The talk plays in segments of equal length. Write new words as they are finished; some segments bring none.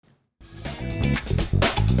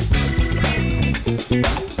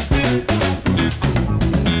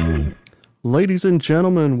Ladies and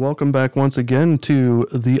gentlemen, welcome back once again to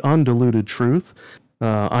The Undiluted Truth.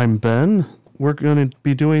 I'm Ben. We're going to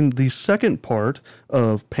be doing the second part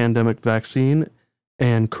of Pandemic Vaccine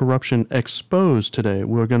and Corruption Exposed today.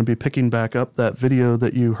 We're going to be picking back up that video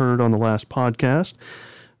that you heard on the last podcast,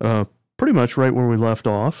 pretty much right where we left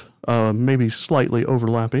off, maybe slightly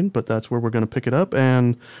overlapping, but that's where we're going to pick it up.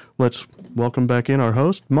 And let's welcome back in our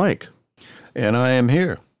host, Mike. And I am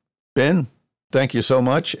here. Ben, thank you so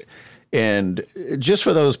much. And just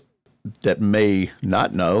for those that may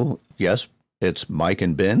not know, yes, it's Mike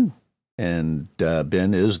and Ben. And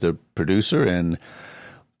Ben is the producer. And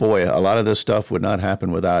boy, a lot of this stuff would not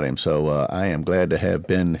happen without him. So I am glad to have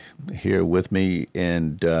Ben here with me.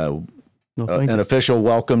 And an official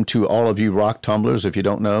welcome to all of you rock tumblers. If you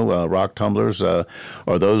don't know, rock tumblers are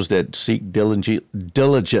those that seek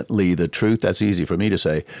diligently the truth. That's easy for me to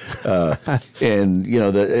say. And, you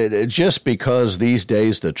know, just because these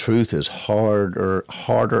days the truth is harder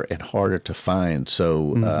and harder to find.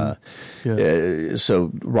 So,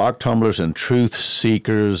 so rock tumblers and truth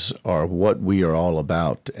seekers are what we are all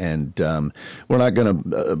about. And we're not going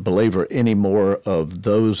to belabor any more of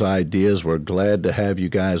those ideas. We're glad to have you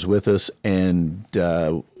guys with us. And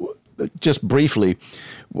just briefly,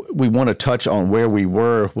 we want to touch on where we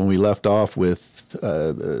were when we left off with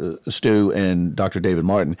Stu and Dr. David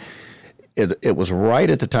Martin. It was right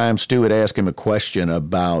at the time Stu had asked him a question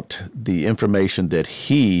about the information that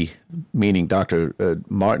he, meaning Dr.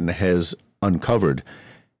 Martin, has uncovered.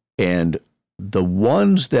 And the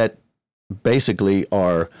ones that basically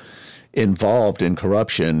are involved in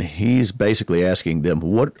corruption, he's basically asking them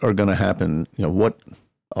what are going to happen, you know, what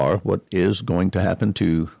is going to happen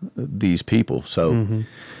to these people. So,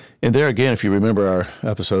 and there again, if you remember our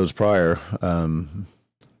episodes prior,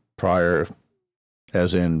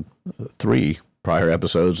 as in 3 prior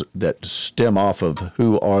episodes that stem off of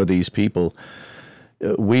who are these people,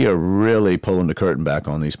 we are really pulling the curtain back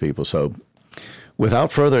on these people. So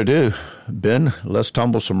without further ado, Ben, let's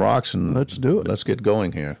tumble some rocks and let's do it. Let's get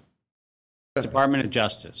going here. Department of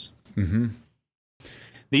Justice. The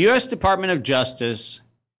U.S. Department of Justice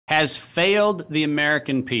has failed the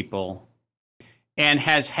American people and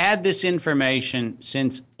has had this information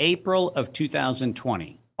since April of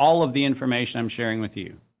 2020. All of the information I'm sharing with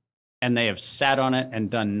you. And they have sat on it and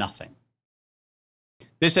done nothing.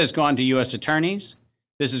 This has gone to U.S. attorneys.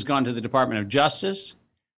 This has gone to the Department of Justice.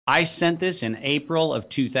 I sent this in April of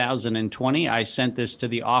 2020. I sent this to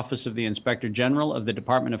the Office of the Inspector General of the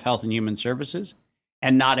Department of Health and Human Services.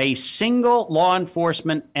 And not a single law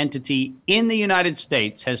enforcement entity in the United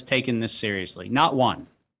States has taken this seriously. Not one.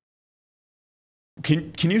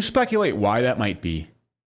 Can you speculate why that might be?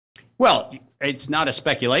 Well, it's not a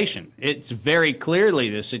speculation. It's very clearly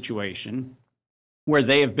the situation where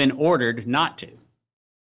they have been ordered not to.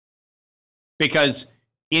 Because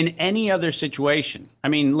in any other situation, I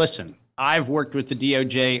mean, listen, I've worked with the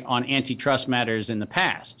DOJ on antitrust matters in the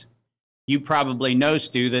past. You probably know,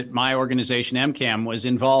 Stu, that my organization, MCAM, was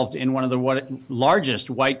involved in one of the largest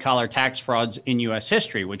white-collar tax frauds in U.S.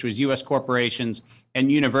 history, which was U.S. corporations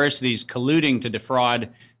and universities colluding to defraud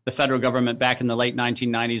the federal government back in the late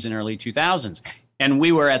 1990s and early 2000s. And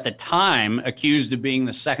we were at the time accused of being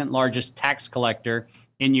the second largest tax collector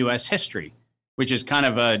in U.S. history, which is kind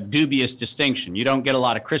of a dubious distinction. You don't get a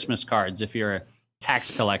lot of Christmas cards if you're a tax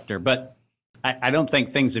collector, but I don't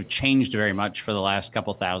think things have changed very much for the last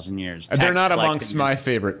couple thousand years. They're not amongst my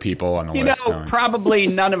favorite people on the list. You know, probably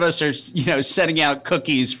none of us are, setting out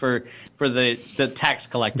cookies for the tax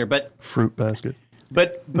collector, but fruit basket.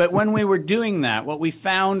 But when we were doing that, what we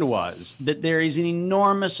found was that there is an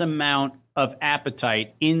enormous amount of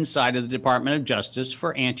appetite inside of the Department of Justice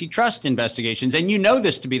for antitrust investigations. And you know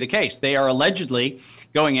this to be the case. They are allegedly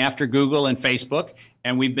going after Google and Facebook,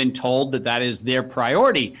 and we've been told that that is their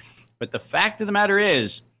priority. But the fact of the matter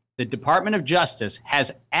is, the Department of Justice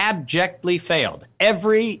has abjectly failed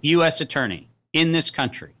every U.S. attorney in this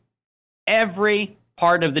country. Every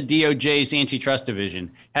part of the DOJ's antitrust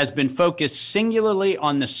division has been focused singularly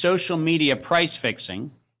on the social media price fixing,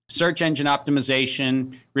 search engine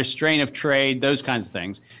optimization, restraint of trade, those kinds of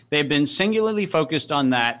things. They've been singularly focused on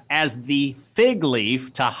that as the fig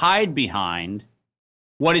leaf to hide behind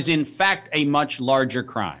what is in fact a much larger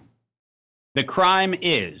crime. The crime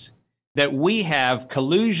is that we have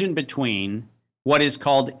collusion between what is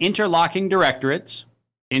called interlocking directorates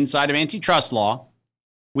inside of antitrust law.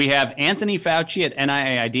 We have Anthony Fauci at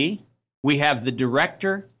NIAID. We have the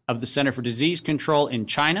director of the Center for Disease Control in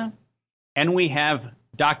China. And we have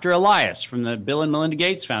Dr. Elias from the Bill and Melinda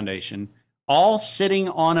Gates Foundation, all sitting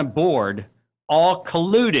on a board, all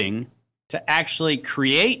colluding to actually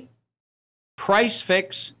create, price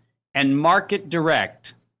fix, and market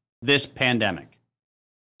direct this pandemic.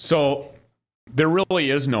 So there really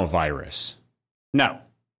is no virus. No.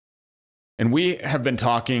 And we have been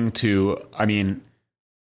talking to,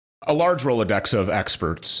 a large Rolodex of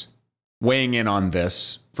experts weighing in on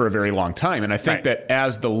this for a very long time. And I think that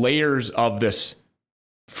as the layers of this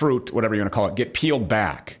fruit, whatever you want to call it, get peeled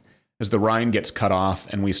back, as the rind gets cut off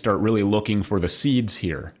and we start really looking for the seeds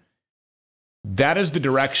here, that is the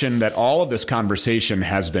direction that all of this conversation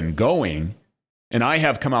has been going. And I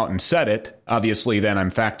have come out and said it. Obviously, then I'm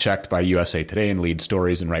fact-checked by USA Today and Lead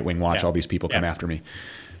Stories and Right Wing Watch. All these people come after me.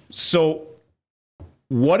 So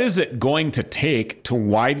what is it going to take to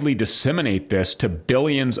widely disseminate this to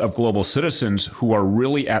billions of global citizens who are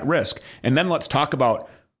really at risk? And then let's talk about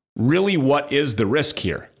really what is the risk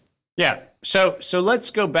here. Yeah. So let's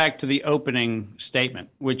go back to the opening statement,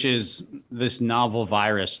 which is this novel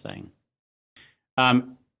virus thing.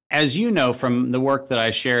 As you know from the work that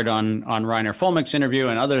I shared on Reiner Fulmich's interview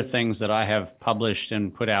and other things that I have published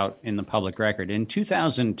and put out in the public record, in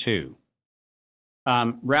 2002,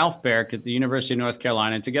 Ralph Baric at the University of North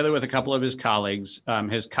Carolina, together with a couple of his colleagues at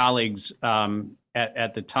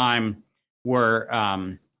the time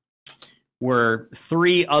were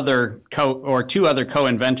two other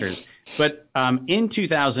co-inventors. But in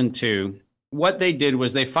 2002, what they did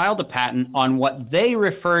was they filed a patent on what they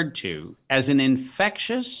referred to as an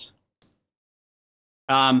infectious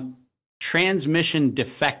transmission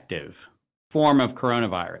defective form of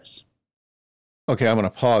coronavirus. Okay, I'm going to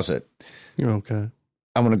pause it. Okay.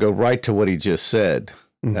 I'm going to go right to what he just said.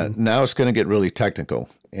 Now it's going to get really technical.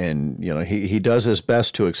 And, he does his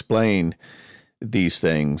best to explain these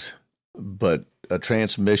things, but a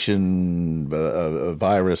transmission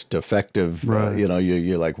virus defective, right.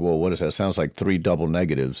 You're like, well, what is that? Sounds like 3 double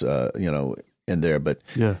negatives, in there. But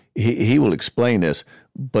yeah, he will explain this.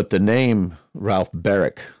 But the name Ralph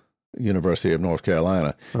Baric, University of North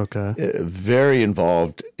Carolina, very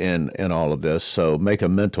involved in all of this. So make a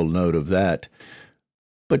mental note of that.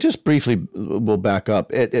 But just briefly, we'll back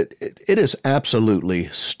up. It is absolutely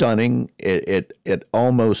stunning. It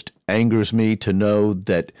almost angers me to know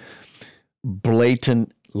that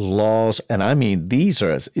blatant laws, and I mean,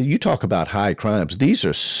 you talk about high crimes, these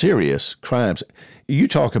are serious crimes. You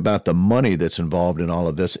talk about the money that's involved in all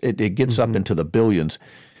of this, it gets up into the billions.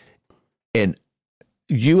 And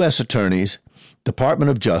U.S. attorneys, Department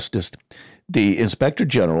of Justice, the Inspector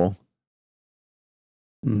General,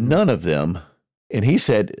 none of them, and he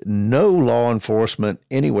said no law enforcement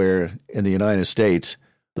anywhere in the United States.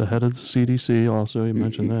 The head of the CDC also, you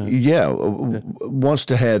mentioned that. Yeah, wants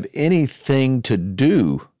to have anything to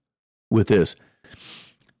do with this.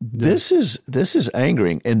 Yeah. This is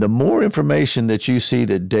angering. And the more information that you see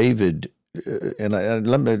that David,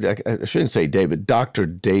 I shouldn't say David, Dr.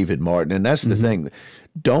 David Martin, and that's the thing.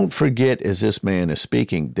 Don't forget, as this man is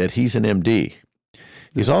speaking, that he's an MD.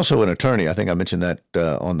 He's also an attorney. I think I mentioned that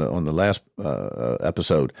on the last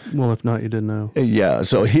episode. Well, if not, you didn't know. Yeah,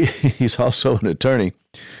 so he's also an attorney,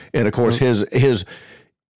 and of course his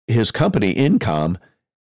company Incom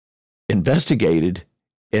investigated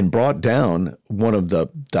and brought down one of the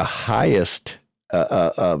highest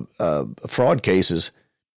fraud cases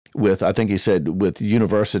with, I think he said, with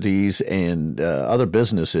universities and other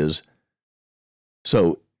businesses.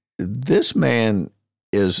 So this man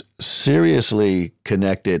is seriously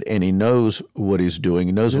connected, and he knows what he's doing.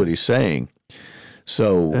 He knows what he's saying.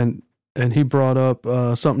 So and he brought up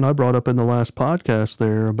something I brought up in the last podcast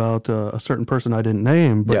there about a certain person I didn't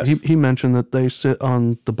name, but he mentioned that they sit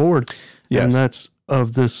on the board, and that's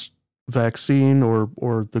of this vaccine or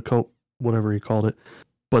the whatever he called it.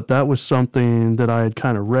 But that was something that I had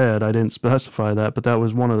kind of read. I didn't specify that, but that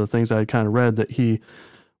was one of the things I had kind of read, that he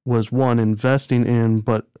was investing in,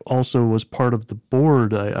 but also was part of the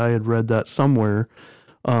board. I had read that somewhere.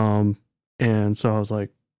 And so I was like,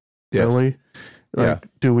 really?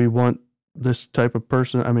 Do we want this type of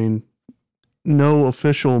person? I mean, no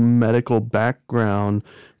official medical background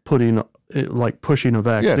pushing a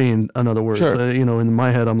vaccine, in other words. Sure. In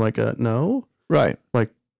my head, I'm like, no. Right. Like,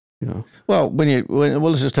 Well,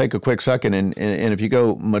 let's just take a quick second. And if you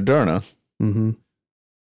go Moderna,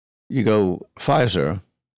 you go Pfizer,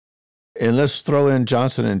 and let's throw in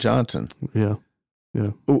Johnson & Johnson. Yeah.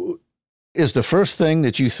 Is the first thing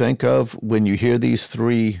that you think of when you hear these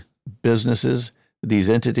 3 businesses, these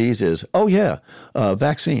entities, is,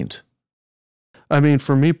 vaccines? I mean,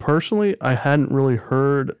 for me personally, I hadn't really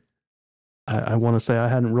heard I want to say I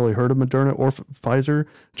hadn't really heard of Moderna or Pfizer.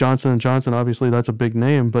 Johnson & Johnson, obviously that's a big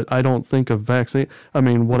name, but I don't think of vaccine. I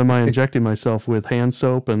mean, what am I injecting myself with? Hand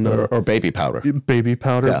soap and or baby powder,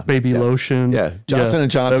 baby lotion. Yeah, Johnson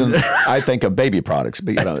 & Johnson. I think of baby products,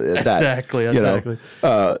 but that, exactly.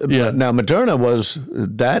 Now Moderna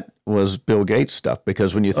was Bill Gates stuff,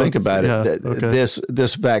 because when you think about it,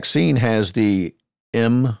 this vaccine has the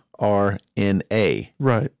mRNA,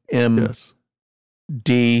 right?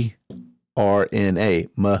 mRNA,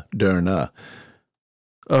 Moderna.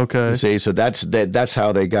 Okay. You see, so that's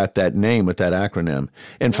how they got that name with that acronym.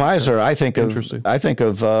 And Pfizer, I think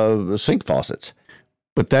of sink faucets,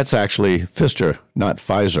 but that's actually Pfister, not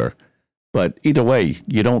Pfizer. But either way,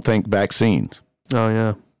 you don't think vaccines. Oh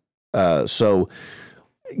yeah. So,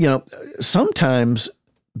 sometimes,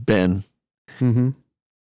 Ben,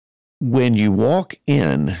 when you walk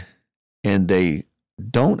in and they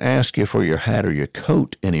don't ask you for your hat or your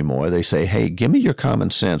coat anymore, they say, "Hey, give me your common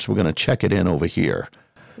sense. We're going to check it in over here."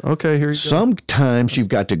 Okay, here you go. Sometimes you've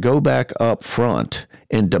got to go back up front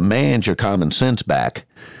and demand your common sense back.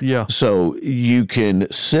 Yeah. So you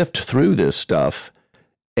can sift through this stuff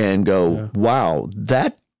and go, wow,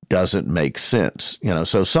 that doesn't make sense.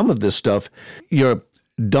 So some of this stuff, your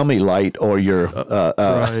dummy light or your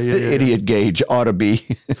idiot gauge ought to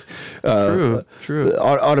be true.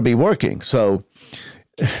 Ought to be working. So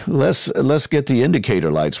let's get the indicator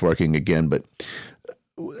lights working again. But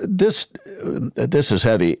this is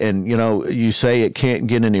heavy, and you say it can't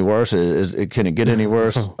get any worse. Can it get any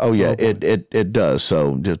worse? Oh yeah, it does.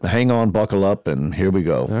 So just hang on, buckle up, and here we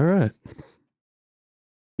go. All right.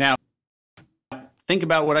 Now, think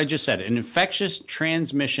about what I just said: an infectious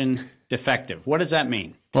transmission defective. What does that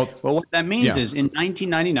mean? Well, what that means is in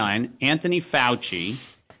 1999, Anthony Fauci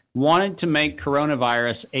wanted to make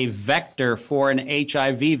coronavirus a vector for an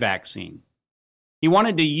HIV vaccine. He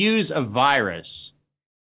wanted to use a virus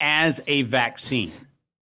as a vaccine.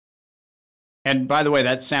 And by the way,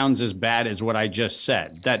 that sounds as bad as what I just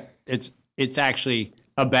said. That it's actually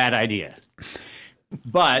a bad idea.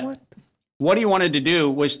 But what he wanted to do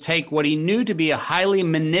was take what he knew to be a highly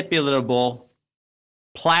manipulatable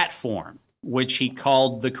platform, which he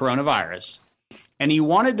called the coronavirus, and he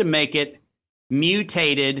wanted to make it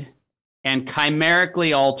mutated and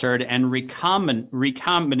chimerically altered and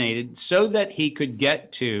recombinated so that he could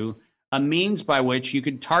get to a means by which you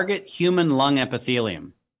could target human lung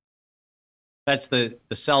epithelium. That's the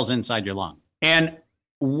cells inside your lung. And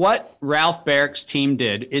what Ralph Barick's team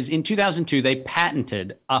did is in 2002, they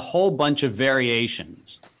patented a whole bunch of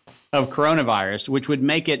variations of coronavirus, which would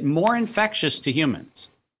make it more infectious to humans.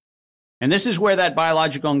 And this is where that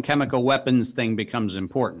biological and chemical weapons thing becomes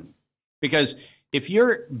important. Because if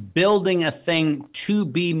you're building a thing to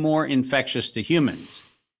be more infectious to humans,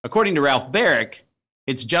 according to Ralph Barick,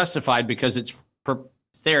 it's justified because it's for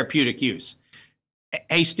therapeutic use.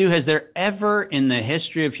 Hey, Stu, has there ever in the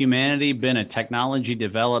history of humanity been a technology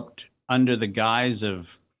developed under the guise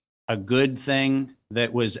of a good thing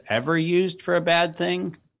that was ever used for a bad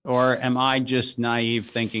thing? Or am I just naive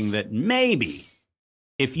thinking that maybe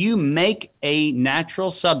if you make a natural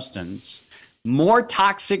substance more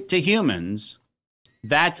toxic to humans,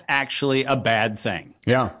 that's actually a bad thing?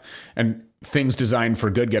 Yeah. And things designed for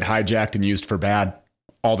good get hijacked and used for bad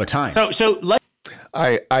all the time. So let's.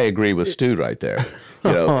 I agree with Stu right there.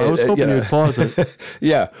 I was hoping you'd pause it.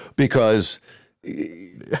 Yeah, because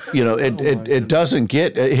it doesn't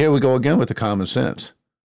get. Here we go again with the common sense.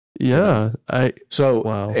 Yeah,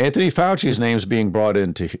 Anthony Fauci's name's being brought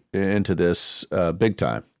into this big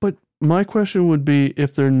time. But my question would be,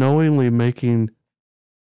 if they're knowingly making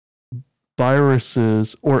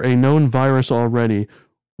viruses or a known virus already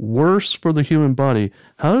worse for the human body,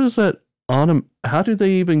 how do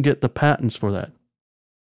they even get the patents for that?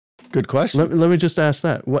 Good question. Let me just ask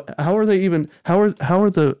that. How are they even? How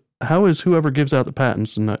is whoever gives out the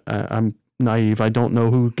patents? And I'm naive. I don't know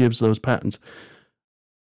who gives those patents.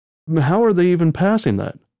 How are they even passing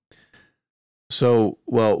that? So,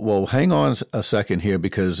 well, hang on a second here,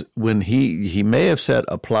 because when he may have said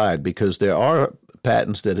applied, because there are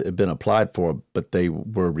patents that have been applied for, but they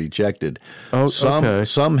were rejected. Oh, okay.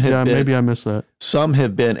 Some have been. Maybe I missed that. Some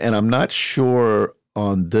have been, and I'm not sure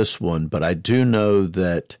on this one, but I do know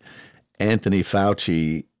that Anthony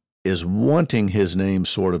Fauci is wanting his name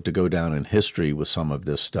sort of to go down in history with some of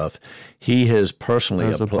this stuff. He has personally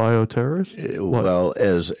as a bioterrorist.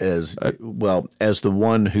 As the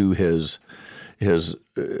one who has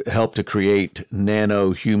helped to create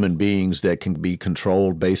nano human beings that can be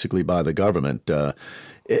controlled basically by the government.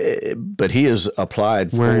 But he has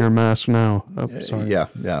applied for. Wear your mask now. Oh, sorry.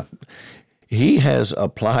 Yeah. He has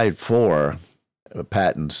applied for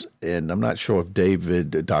patents, and I'm not sure if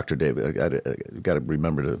Dr. David, I got to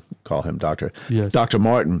remember to call him Doctor. Yes. Dr.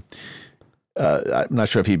 Martin. I'm not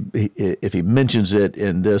sure if he mentions it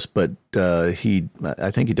in this, but I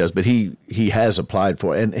think he does. But he has applied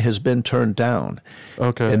for it and has been turned down.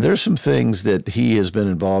 Okay. And there's some things that he has been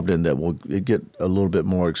involved in that will get a little bit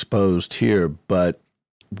more exposed here. But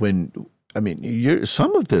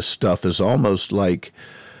some of this stuff is almost like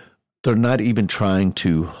they're not even trying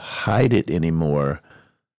to hide it anymore.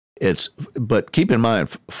 But keep in mind,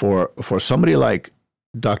 for somebody like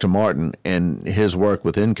Dr. Martin and his work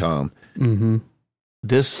with INCOM, mm-hmm.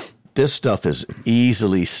 this stuff is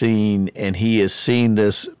easily seen, and he has seen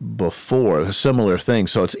this before, a similar thing.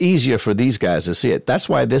 So it's easier for these guys to see it. That's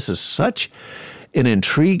why this is such an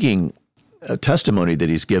intriguing testimony that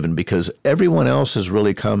he's given, because everyone else has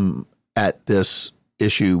really come at this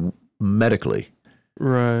issue medically.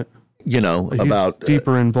 Right. About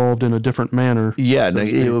deeper involved in a different manner. Yeah,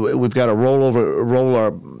 we've got to roll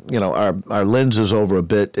our lenses over a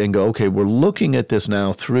bit and go, okay, we're looking at this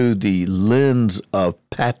now through the lens of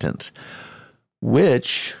patents,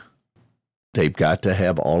 which they've got to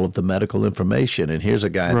have all of the medical information. And here's a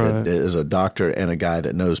guy that is a doctor and a guy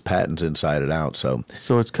that knows patents inside and out. So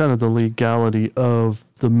it's kind of the legality of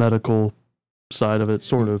the medical side of it,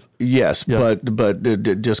 sort of. Yes, yeah. But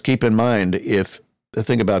just keep in mind,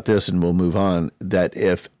 think about this and we'll move on, that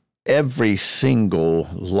if every single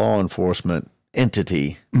law enforcement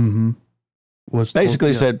entity mm-hmm. was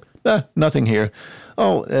basically said, nothing here.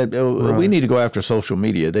 We need to go after social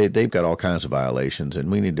media. They've got all kinds of violations, and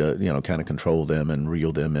we need to, kind of control them and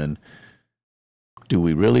reel them in. Do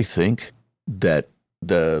we really think that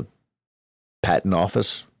the patent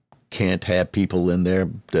office can't have people in there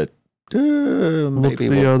that maybe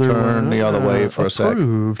will turn the other way for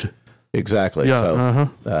approved. A sec? Exactly. Yeah.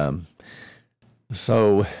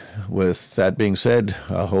 So with that being said,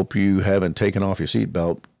 I hope you haven't taken off your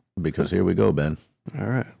seatbelt, because here we go, Ben. All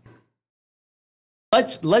right.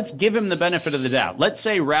 Let's give him the benefit of the doubt. Let's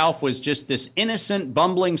say Ralph was just this innocent,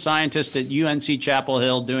 bumbling scientist at UNC Chapel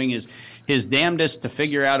Hill doing his damnedest to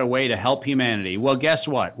figure out a way to help humanity. Well, guess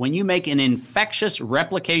what? When you make an infectious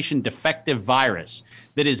replication defective virus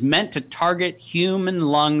that is meant to target human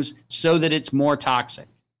lungs so that it's more toxic,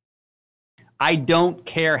 I don't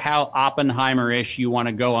care how Oppenheimer-ish you want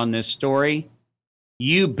to go on this story.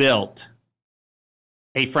 You built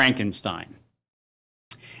a Frankenstein.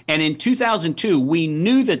 And in 2002, we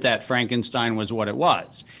knew that Frankenstein was what it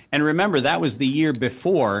was. And remember, that was the year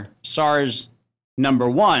before SARS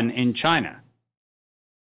 #1 in China.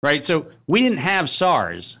 Right? So we didn't have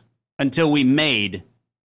SARS until we made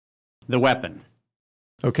the weapon.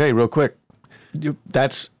 Okay, real quick.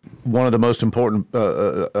 That's one of the most important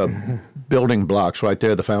building blocks right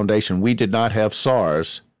there, the foundation. We did not have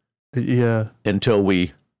SARS until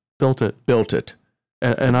we built it.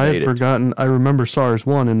 And I had forgotten. I remember SARS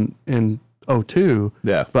 1 in 2002.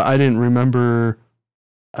 Yeah. But I don't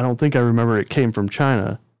think I remember it came from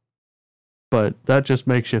China. But that just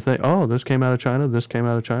makes you think, oh, this came out of China, this came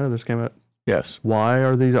out of China, this came out. Yes. Why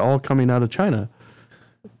are these all coming out of China?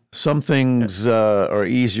 Some things are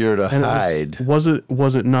easier to hide. Was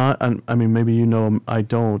it not? I mean, maybe I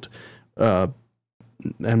don't, and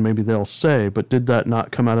maybe they'll say, but did that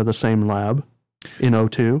not come out of the same lab in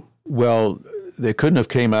 2002? Well, they couldn't have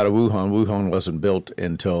came out of Wuhan. Wuhan wasn't built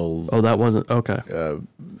until... Oh, that wasn't... Okay.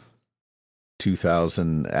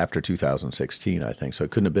 after 2016, I think. So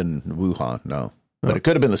it couldn't have been Wuhan, no. But it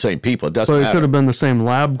could have been the same people. It doesn't matter. But it could have been the same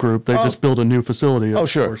lab group. They just built a new facility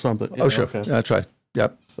or something. Oh, sure. Okay. That's right.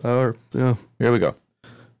 Yep. Yeah. Here we go.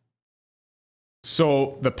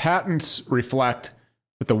 So the patents reflect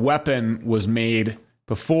that the weapon was made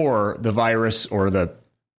before the virus or the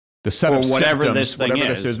set of whatever symptoms,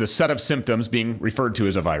 this is, the set of symptoms being referred to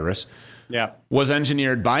as a virus, yeah, was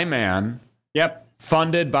engineered by man,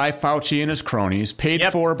 funded by Fauci and his cronies, paid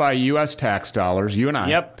for by U.S. tax dollars. You and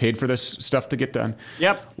I paid for this stuff to get done.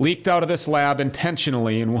 Leaked out of this lab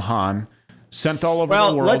intentionally in Wuhan. Sent all over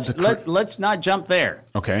the world. Let's not jump there.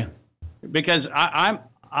 Okay. Because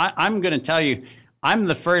I'm going to tell you, I'm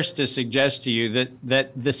the first to suggest to you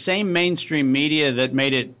that the same mainstream media that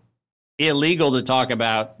made it illegal to talk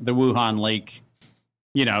about the Wuhan leak,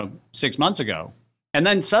 6 months ago, and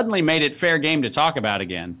then suddenly made it fair game to talk about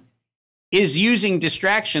again, is using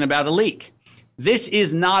distraction about a leak. This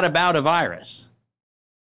is not about a virus.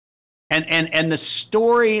 And the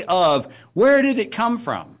story of where did it come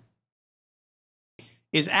from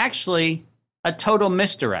is actually a total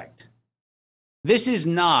misdirect. This is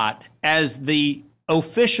not, as the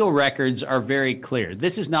official records are very clear,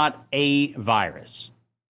 this is not a virus.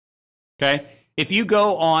 Okay? If you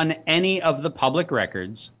go on any of the public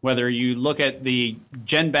records, whether you look at the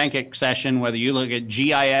GenBank accession, whether you look at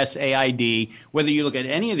GIS AID, whether you look at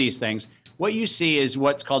any of these things, what you see is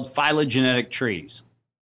what's called phylogenetic trees,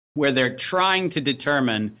 where they're trying to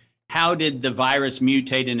determine how did the virus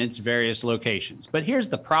mutate in its various locations. But here's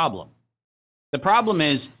the problem. The problem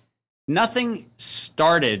is nothing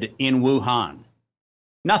started in Wuhan.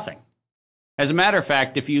 Nothing. As a matter of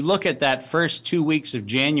fact, if you look at that first 2 weeks of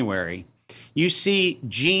January, you see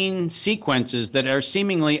gene sequences that are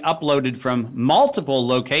seemingly uploaded from multiple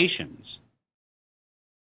locations.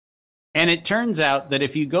 And it turns out that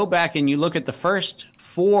if you go back and you look at the first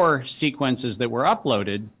 4 sequences that were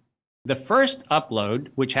uploaded, the first upload,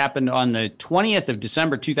 which happened on the 20th of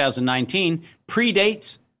December 2019,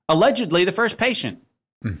 predates allegedly the first patient.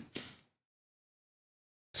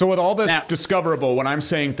 So with all this discoverable, when I'm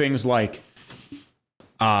saying things like,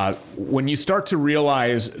 when you start to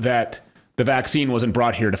realize that the vaccine wasn't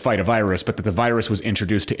brought here to fight a virus, but that the virus was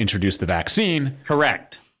introduced to introduce the vaccine.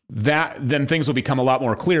 Correct. Then things will become a lot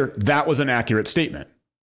more clear. That was an accurate statement.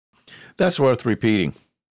 That's worth repeating.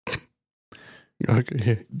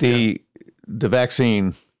 Okay. The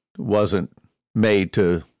vaccine wasn't made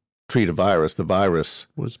to treat a virus. The virus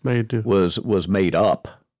Was made to was made up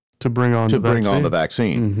to bring on to the bring vaccine. on the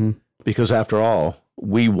vaccine. Mm-hmm. Because after all,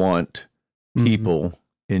 we want people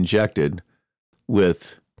injected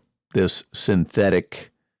with this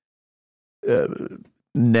synthetic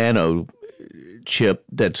nano chip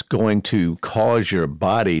that's going to cause your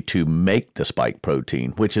body to make the spike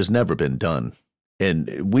protein, which has never been done.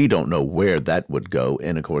 And we don't know where that would go.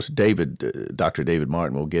 And of course, Dr. David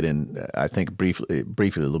Martin will get in, I think, briefly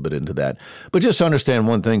a little bit into that. But just understand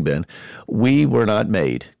one thing, Ben, we were not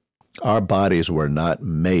made. Our bodies were not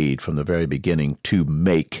made from the very beginning to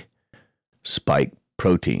make spike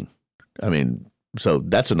protein. I mean, so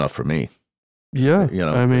that's enough for me. Yeah. You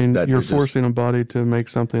know, I mean, that you're is just- forcing a body to make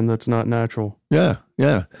something that's not natural. Yeah,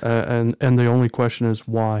 yeah, And the only question is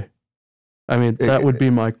why. I mean, that would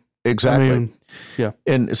be my. exactly. I mean, yeah.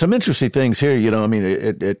 And some interesting things here, you know, I mean,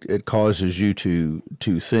 it causes you to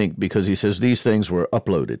think, because he says these things were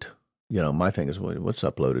uploaded. You know, my thing is, well, what's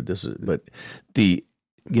uploaded? But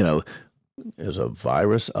is a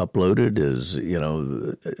virus uploaded?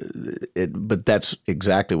 But that's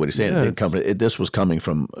exactly what he's saying. Yeah, This was coming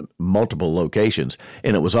from multiple locations,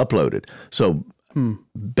 and it was uploaded. So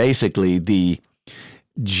basically, the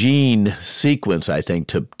gene sequence, I think,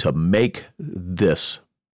 to make this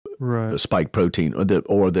Right. spike protein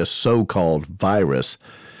or this so-called virus,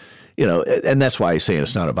 you know, and that's why he's saying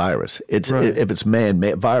it's not a virus. It's Right. if it's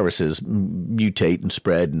man-made, viruses mutate and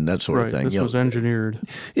spread and that sort Right. of thing. This you was know. engineered.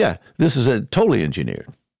 Yeah, this is totally engineered.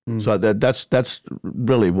 So that's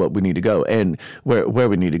really what we need to go, and where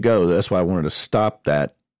we need to go. That's why I wanted to stop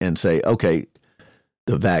that and say, okay,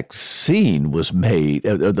 the vaccine was made,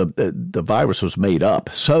 the virus was made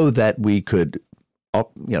up so that we could,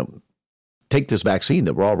 take this vaccine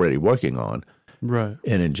that we're already working on Right.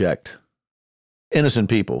 and inject innocent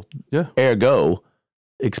people. Yeah. Ergo,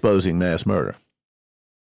 exposing mass murder.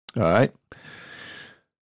 All right.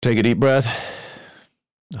 Take a deep breath.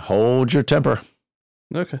 Hold your temper.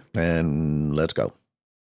 Okay. And let's go.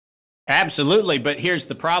 Absolutely. But here's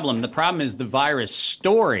the problem. The problem is the virus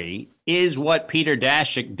story is what Peter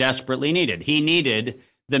Daszak desperately needed. He needed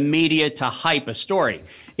the media to hype a story.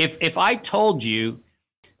 If I told you,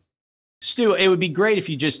 Stu, it would be great if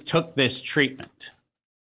you just took this treatment,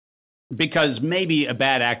 because maybe a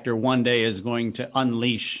bad actor one day is going to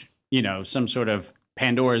unleash, some sort of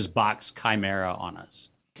Pandora's box chimera on us.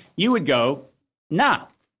 You would go, no,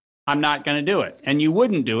 I'm not going to do it. And you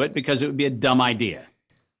wouldn't do it because it would be a dumb idea.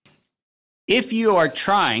 If you are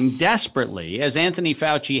trying desperately, as Anthony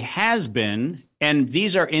Fauci has been, and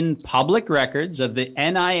these are in public records of the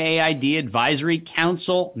NIAID Advisory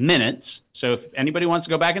Council minutes, so if anybody wants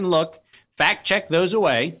to go back and look, fact check those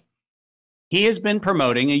away. He has been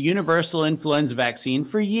promoting a universal influenza vaccine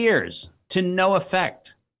for years to no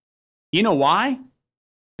effect. You know why?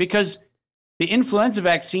 Because the influenza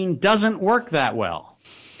vaccine doesn't work that well,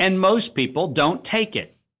 and most people don't take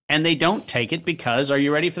it. And they don't take it because, are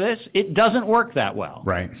you ready for this? It doesn't work that well.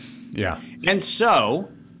 Right. Yeah. And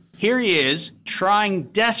so here he is trying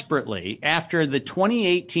desperately after the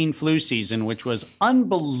 2018 flu season, which was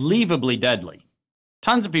unbelievably deadly.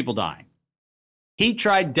 Tons of people dying. He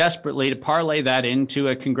tried desperately to parlay that into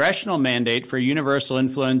a congressional mandate for a universal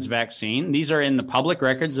influenza vaccine. These are in the public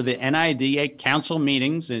records of the NIAID Council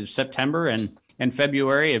meetings in September and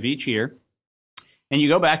February of each year. And you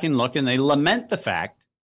go back and look, and they lament the fact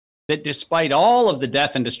that despite all of the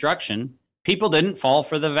death and destruction, people didn't fall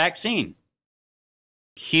for the vaccine.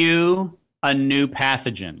 Cue a new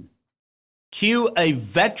pathogen. Cue a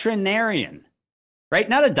veterinarian, right?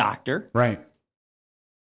 Not a doctor. Right.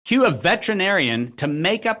 Cue a veterinarian to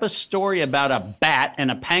make up a story about a bat and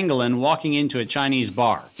a pangolin walking into a Chinese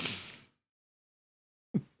bar.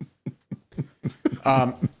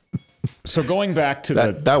 So going back to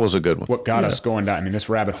that was a good one. What got us going down? I mean, this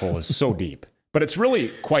rabbit hole is so deep, but it's really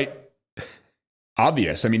quite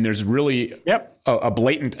obvious. I mean, there's really a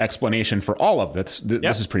blatant explanation for all of this.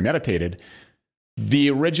 This is premeditated.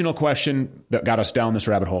 The original question that got us down this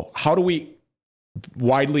rabbit hole: how do we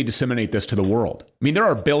widely disseminate this to the world? I mean, there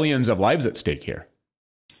are billions of lives at stake here.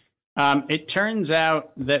 It turns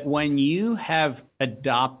out that when you have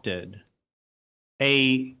adopted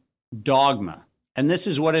a dogma, and this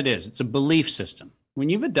is what it is, it's a belief system. When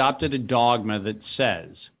you've adopted a dogma that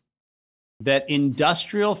says that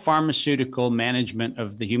industrial pharmaceutical management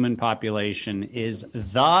of the human population is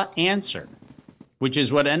the answer, which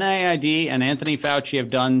is what NIAID and Anthony Fauci have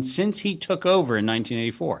done since he took over in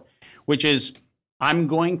 1984, which is, I'm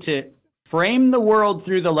going to frame the world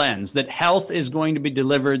through the lens that health is going to be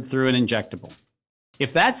delivered through an injectable.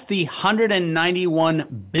 If that's the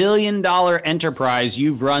 $191 billion enterprise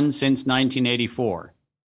you've run since 1984,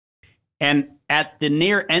 and at the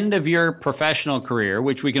near end of your professional career,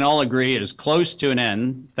 which we can all agree is close to an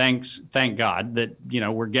end, thank God that,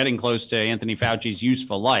 we're getting close to Anthony Fauci's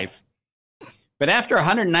useful life. But after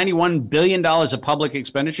 $191 billion of public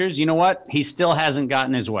expenditures, you know what? He still hasn't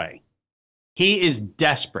gotten his way. He is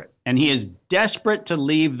desperate, and he is desperate to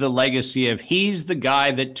leave the legacy of he's the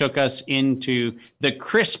guy that took us into the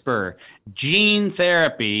CRISPR gene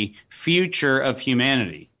therapy future of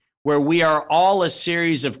humanity, where we are all a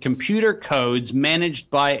series of computer codes managed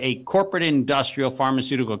by a corporate industrial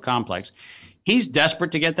pharmaceutical complex. He's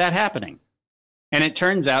desperate to get that happening. And it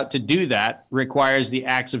turns out to do that requires the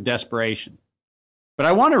acts of desperation. But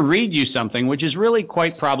I want to read you something which is really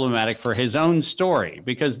quite problematic for his own story,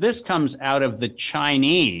 because this comes out of the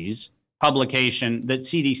Chinese publication that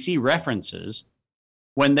CDC references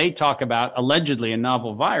when they talk about allegedly a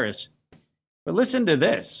novel virus. But listen to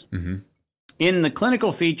this. Mm-hmm. In the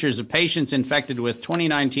clinical features of patients infected with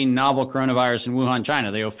 2019 novel coronavirus in Wuhan,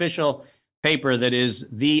 China, the official paper that is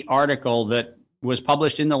the article that was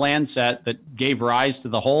published in the Lancet that gave rise to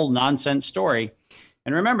the whole nonsense story.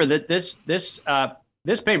 And remember that this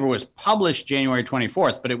paper was published January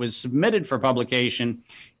 24th, but it was submitted for publication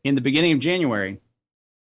in the beginning of January.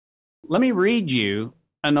 Let me read you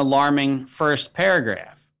an alarming first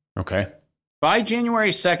paragraph. Okay. By January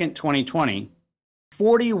 2nd, 2020,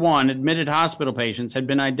 41 admitted hospital patients had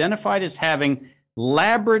been identified as having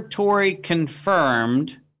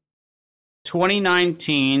laboratory-confirmed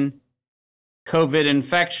 2019 COVID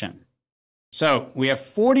infection. So we have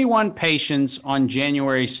 41 patients on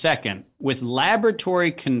January 2nd with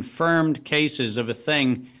laboratory confirmed cases of a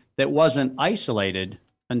thing that wasn't isolated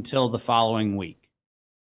until the following week.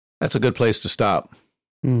 That's a good place to stop.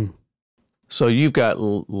 Mm. So you've got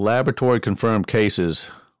laboratory confirmed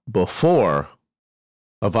cases before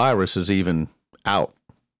a virus is even out.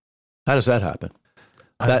 How does that happen?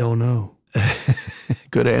 I don't know.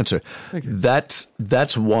 Good answer. That's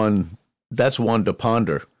one to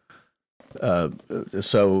ponder. We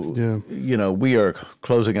are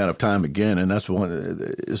closing out of time again, and that's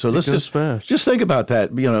one. So let's just think about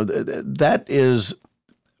that. That is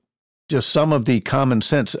just some of the common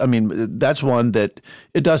sense. I mean, that's one that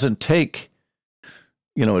it doesn't take,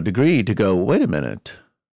 a degree to go, wait a minute.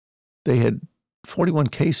 They had 41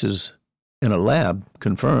 cases in a lab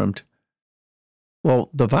confirmed. Well,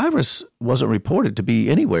 the virus wasn't reported to be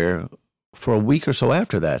anywhere for a week or so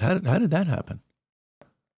after that. How did that happen?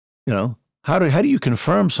 How do you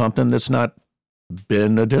confirm something that's not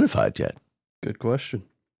been identified yet? Good question.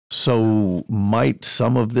 So might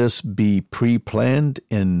some of this be pre-planned?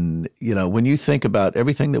 And, when you think about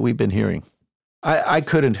everything that we've been hearing, I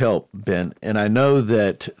couldn't help, Ben, and I know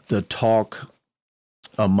that the talk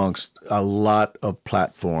amongst a lot of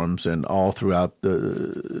platforms and all throughout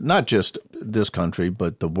not just this country,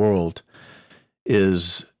 but the world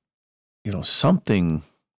is, something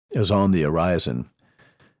is on the horizon.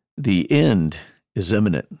 The end is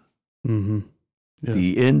imminent. Mm-hmm. Yeah.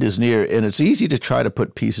 The end is near, and it's easy to try to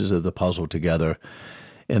put pieces of the puzzle together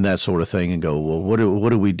and that sort of thing and go, well, what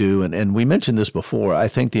do we do? And we mentioned this before. I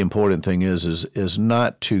think the important thing is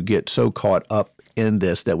not to get so caught up in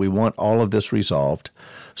this that we want all of this resolved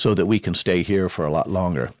so that we can stay here for a lot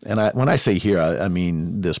longer. And when I say here, I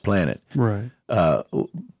mean this planet. Right.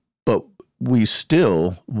 But we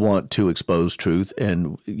still want to expose truth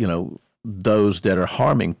and, those that are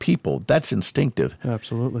harming people. That's instinctive.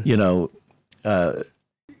 Absolutely.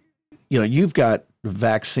 You've got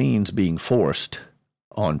vaccines being forced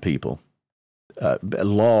on people,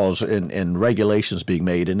 laws and regulations being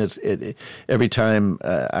made, and every time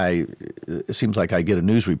it seems like I get a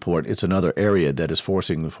news report, it's another area that is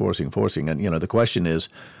forcing, and the question is,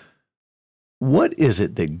 what is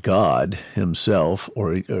it that God Himself,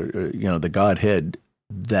 or the Godhead,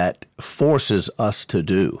 that forces us to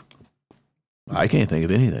do? I can't think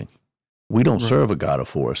of anything. We don't serve a God of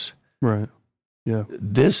force. Right. Yeah.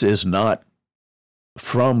 This is not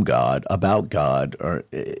from God, about God, or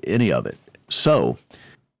any of it. So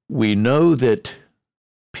we know that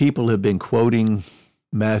people have been quoting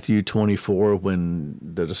Matthew 24 when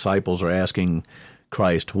the disciples are asking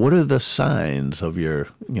Christ, what are the signs of your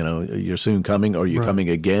soon coming, or you're coming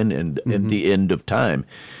again, and the end of time?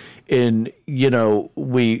 And,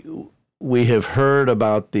 we have heard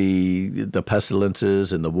about the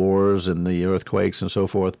pestilences and the wars and the earthquakes and so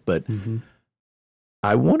forth, but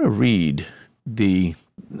I want to read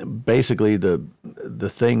basically the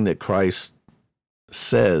thing that Christ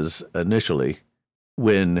says initially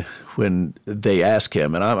when they ask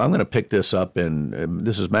Him. And I'm going to pick this up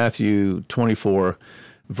this is Matthew 24,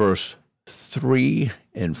 verse 3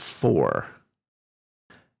 and 4.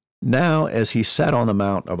 Now, as He sat on the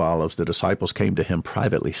Mount of Olives, the disciples came to Him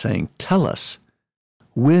privately, saying, "Tell us,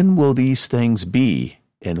 when will these things be,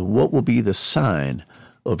 and what will be the sign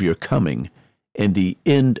of your coming and the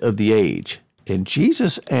end of the age?" And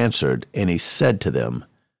Jesus answered, and He said to them,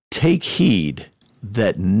 "Take heed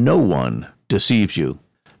that no one deceives you."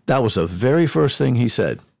 That was the very first thing He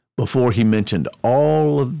said before He mentioned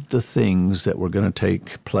all of the things that were going to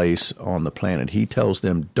take place on the planet. He tells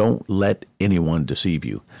them, don't let anyone deceive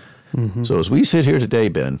you. So as we sit here today,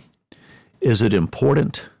 Ben, is it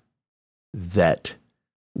important that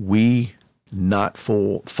we not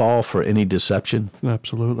fall for any deception?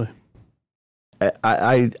 Absolutely.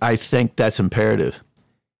 I think that's imperative.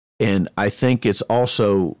 And I think it's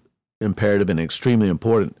also imperative and extremely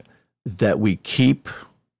important that we keep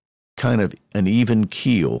kind of an even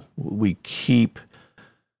keel. We keep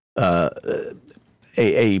such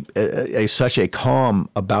a calm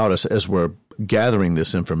about us as we're gathering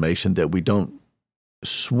this information, that we don't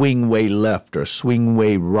swing way left or swing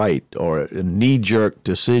way right or knee-jerk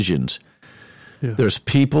decisions. Yeah. There's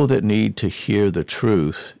people that need to hear the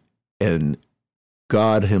truth, and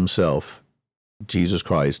God Himself, Jesus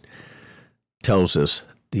Christ, tells us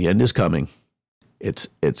the end is coming. It's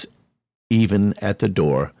even at the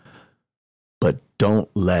door, but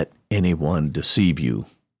don't let anyone deceive you.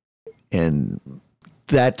 And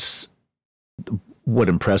that's what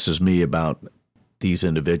impresses me about these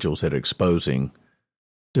individuals that are exposing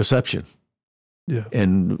deception. Yeah.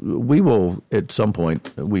 And we will, at some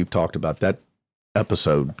point, we've talked about that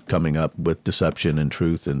episode coming up with deception and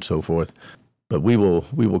truth and so forth. But we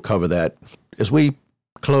will cover that. As we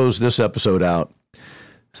close this episode out,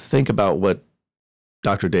 think about what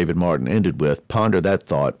Dr. David Martin ended with. Ponder that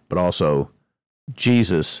thought, but also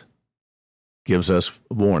Jesus gives us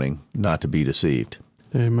warning not to be deceived.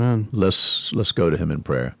 Amen. Let's go to Him in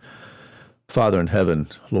prayer. Father in heaven,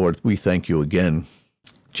 Lord, we thank You again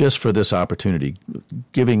just for this opportunity,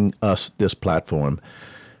 giving us this platform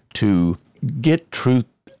to get truth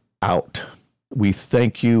out. We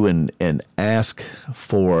thank You and ask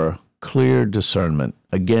for clear discernment.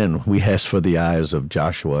 Again, we ask for the eyes of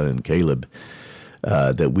Joshua and Caleb,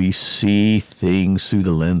 that we see things through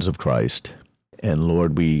the lens of Christ. And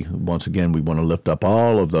Lord, once again, we want to lift up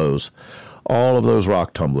all of those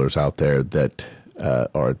rock tumblers out there that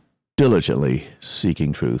are diligently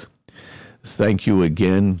seeking truth. Thank You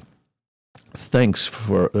again. Thanks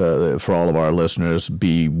for all of our listeners.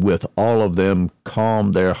 Be with all of them.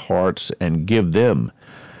 Calm their hearts and give them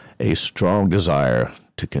a strong desire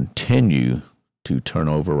to continue to turn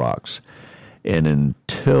over rocks. And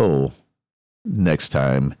until next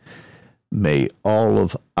time, may all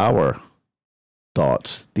of our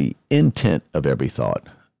thoughts, the intent of every thought,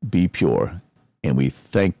 be pure. And we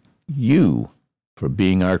thank You for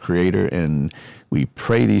being our Creator, and we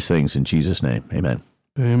pray these things in Jesus' name. Amen.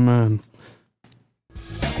 Amen.